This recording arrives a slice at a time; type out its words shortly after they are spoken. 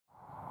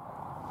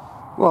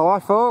Well, hi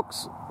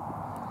folks,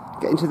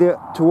 getting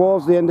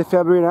towards the end of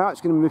February now.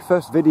 It's going to be my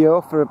first video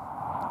for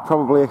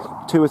probably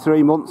 2 or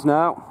 3 months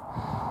now.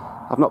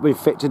 I've not been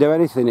fit to do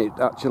anything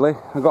actually.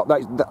 I got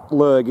that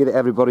lurgy that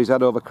everybody's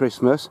had over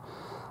Christmas,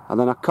 and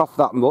then I coughed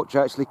that much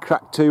I actually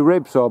cracked 2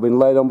 ribs, so I've been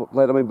laid on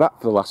my back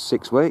for the last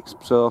 6 weeks.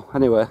 So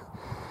anyway,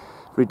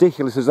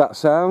 ridiculous as that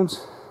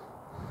sounds,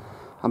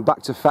 I'm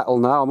back to fettle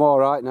now. I'm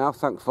alright now,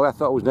 thankfully. I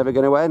thought it was never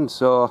going to end,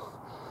 so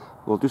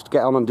we'll just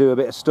get on and do a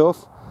bit of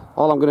stuff.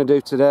 All I'm going to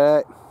do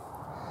today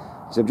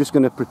is I'm just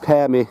going to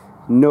prepare my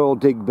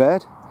no-dig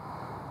bed,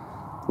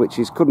 which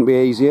couldn't be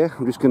easier.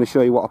 I'm just going to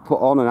show you what I put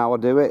on and how I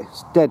do it.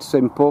 It's dead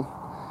simple.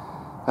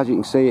 As you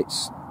can see,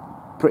 it's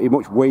pretty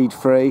much weed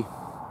free.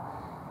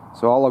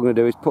 So all I'm going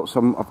to do is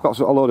I've got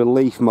a load of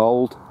leaf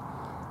mould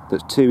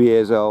that's 2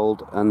 years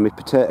old, and my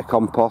potato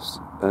compost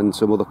and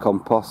some other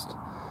compost.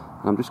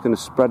 And I'm just going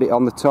to spread it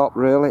on the top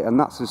really, and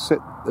that's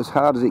as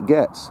hard as it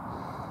gets.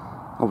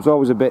 I was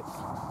always a bit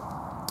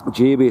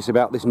dubious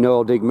about this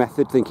no-dig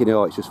method, thinking,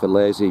 oh, it's just for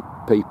lazy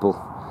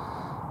people.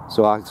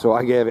 So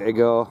I gave it a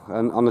go,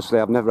 and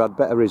honestly I've never had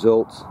better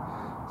results.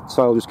 The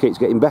soil just keeps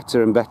getting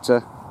better and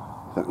better.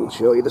 If I can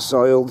show you the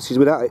soil, this is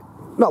without it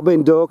not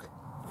being dug,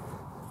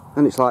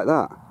 and it's like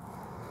that.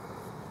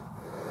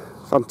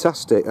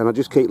 Fantastic. And I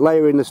just keep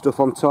layering the stuff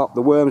on top.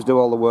 The worms do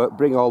all the work,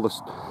 bring all the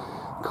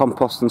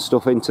compost and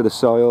stuff into the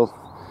soil.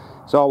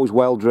 It's always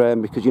well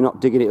drained because you're not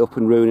digging it up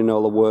and ruining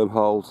all the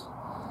wormholes.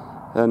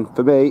 And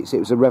for me it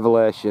was a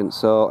revelation.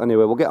 So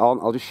anyway, we'll get on.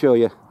 I'll just show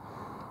you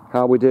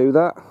how we do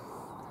that,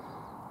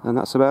 and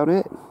that's about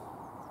it.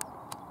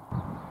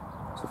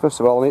 So first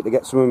of all, I need to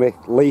get some of my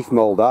leaf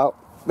mould out.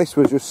 This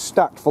was just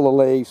stacked full of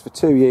leaves for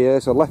 2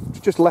 years. I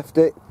just left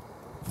it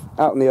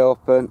out in the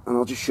open, and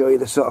I'll just show you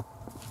the sort of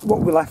what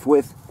we're left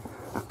with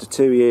after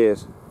 2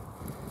 years.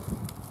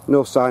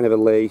 No sign of a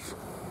leaf.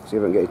 See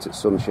if I can get it to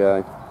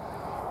sunshine.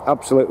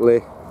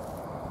 Absolutely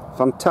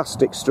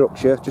fantastic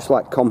structure, just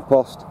like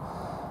compost.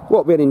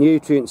 Won't be any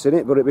nutrients in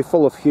it, but it'll be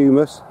full of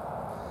humus,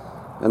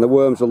 and the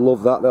worms will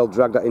love that. They'll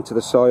drag that into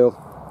the soil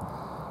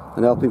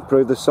and help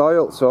improve the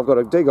soil. So I've got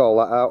to dig all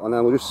that out, and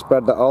then we'll just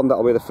spread that on.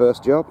 That'll be the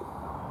first job.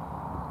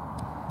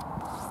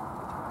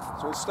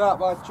 So we'll start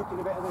by chucking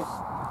a bit of this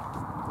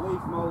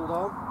leaf mould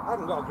on. I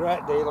haven't got a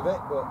great deal of it,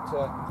 but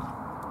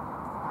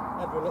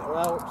every little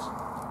helps.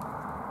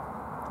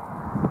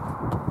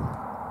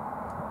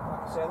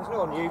 Like I say, there's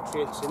no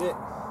nutrients in it.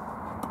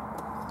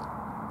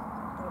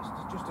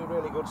 It's just a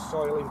really good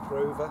soil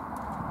improver.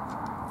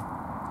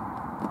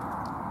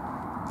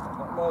 I've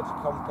got loads of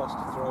compost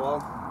to throw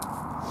on.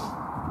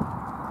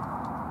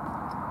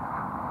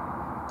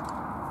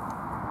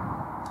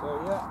 So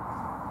yeah,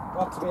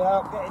 glad to be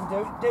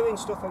out, doing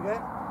stuff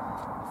again.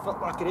 I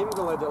felt like an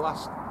invalid the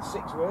last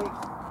 6 weeks.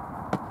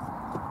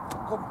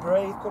 Couldn't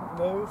breathe, couldn't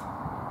move.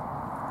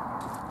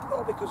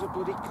 All because of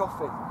bloody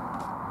coughing.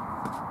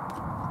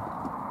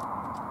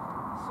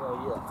 So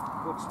yeah,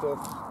 good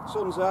stuff.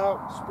 Sun's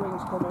out,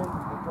 spring's coming.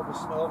 It'll probably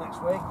snow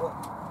next week, but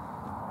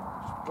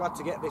glad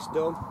to get this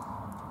done.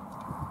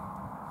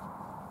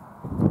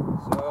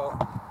 So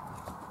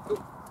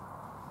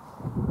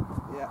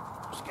yeah,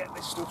 just get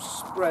this stuff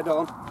spread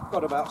on.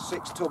 Got about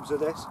 6 tubs of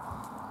this,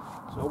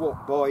 so I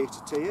won't bore you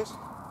to tears.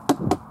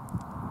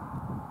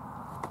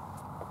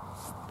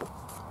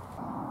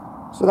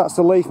 So that's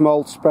the leaf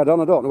mould spread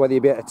on. I don't know whether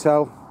you'll be able to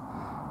tell,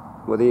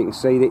 whether you can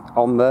see it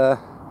on there.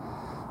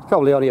 It's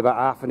probably only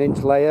about ½ inch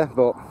layer,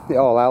 but it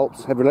all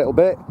helps, every little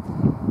bit.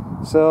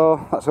 So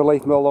that's a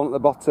leaf mould on at the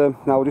bottom.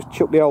 Now we'll just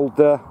chuck the old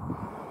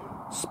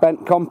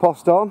spent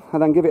compost on,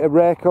 and then give it a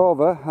rake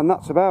over, and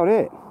that's about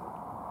it.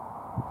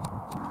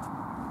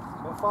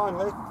 So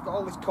finally, got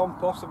all this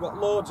compost. I've got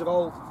loads of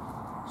old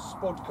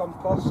spud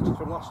compost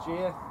from last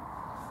year.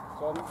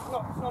 So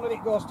none of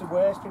it goes to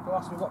waste. People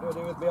ask me what do I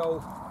do with my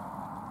old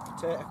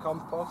potato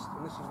compost,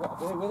 and this is what I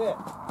do with it.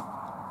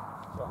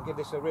 So I can give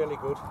this a really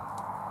good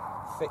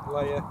thick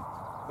layer,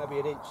 maybe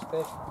 1 inch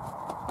thick.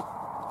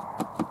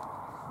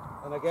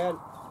 And again,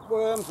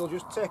 worms will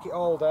just take it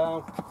all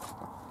down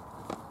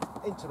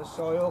into the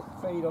soil,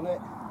 feed on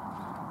it,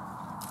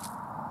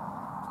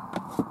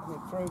 and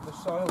improve the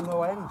soil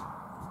no end.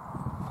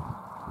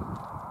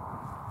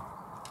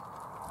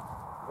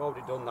 I've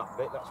already done that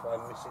bit, that's why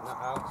I'm missing that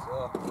out.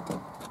 So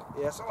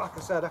yeah, so like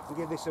I said, I can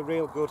give this a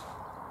really good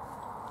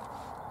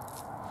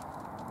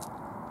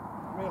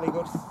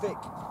thick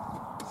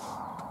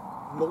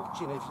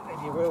mulching, if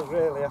you will,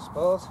 really, I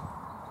suppose.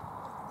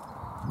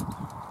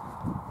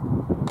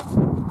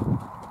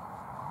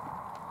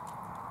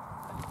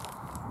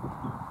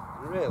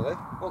 And really,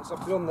 once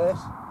I've done this,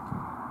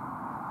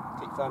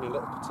 keep finding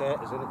little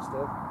potatoes in it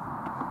still.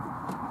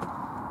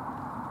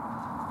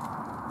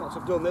 Once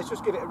I've done this, I'll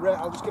just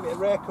give it a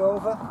rake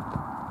over,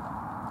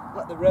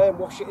 let the rain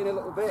wash it in a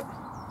little bit,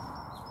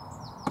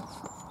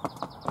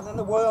 and then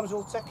the worms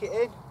will take it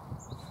in.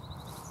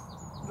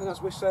 And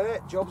as we say,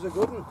 job's a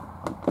good one.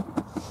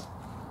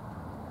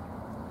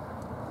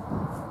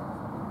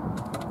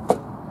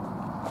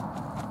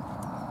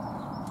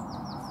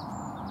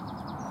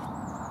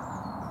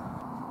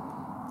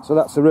 So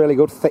that's a really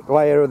good thick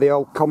layer of the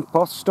old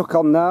compost stuck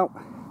on now.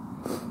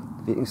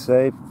 If you can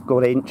see, go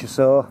an inch or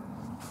so.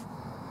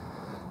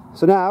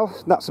 So now,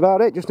 that's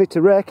about it. Just need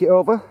to rake it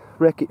over,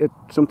 rake it to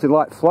something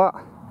like flat,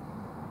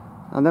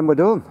 and then we're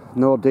done.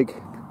 No dig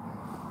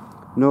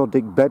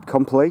bed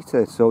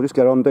completed. So we'll just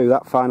get on, do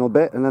that final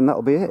bit, and then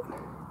that'll be it.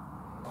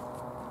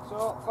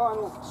 So,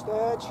 final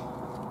stage,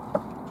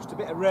 just a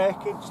bit of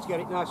raking, just to get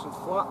it nice and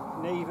flat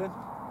and even.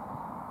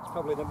 It's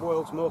probably the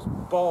world's most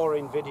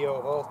boring video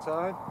of all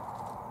time.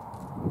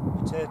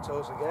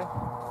 Potatoes again.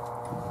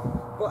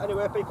 But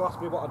anyway, people ask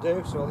me what I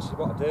do, so this is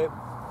what I do.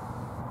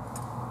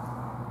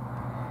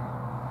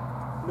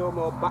 No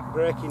more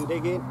back-breaking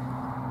digging.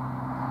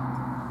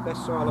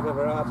 Best soil I've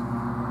ever had.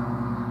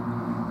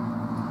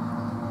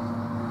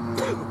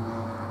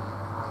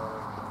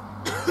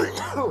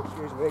 Oh,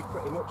 excuse me,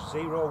 pretty much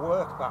zero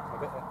work back, a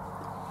bit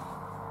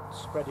of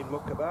spreading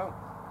muck about.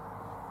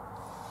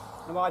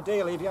 Now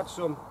ideally, if you had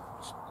some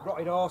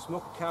rotted horse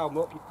muck, cow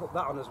muck, you'd put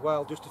that on as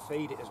well, just to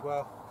feed it as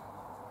well.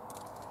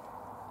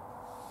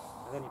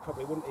 And then you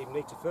probably wouldn't even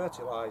need to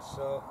fertilise,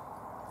 so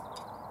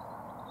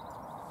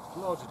there's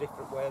loads of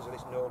different ways of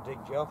this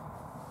no-dig job.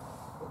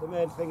 But the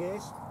main thing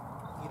is,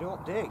 you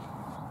don't dig.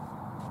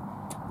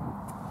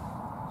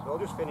 So I'll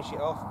just finish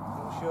it off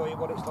and I'll show you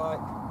what it's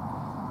like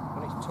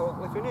when it's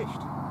totally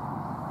finished.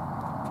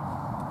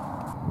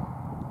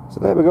 So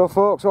there we go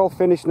folks, all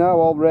finished now,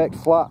 all raked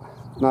flat,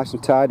 nice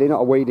and tidy, not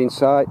a weed in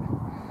sight.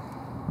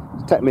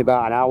 It's taken me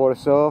about an hour or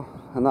so,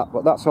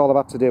 but that's all I've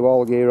had to do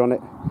all year on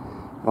it.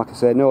 Like I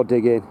say, no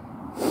digging.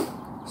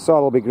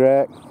 Soil will be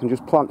great, and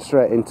just plant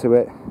straight into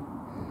it.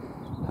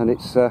 And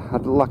it's,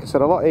 like I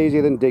said, a lot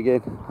easier than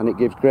digging, and it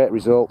gives great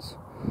results.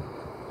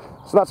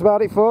 So that's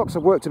about it folks.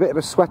 I've worked a bit of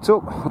a sweat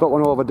up, I don't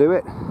want to overdo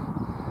it.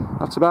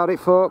 That's about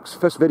it folks,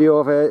 first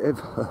video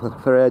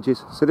for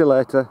ages. See you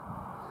later.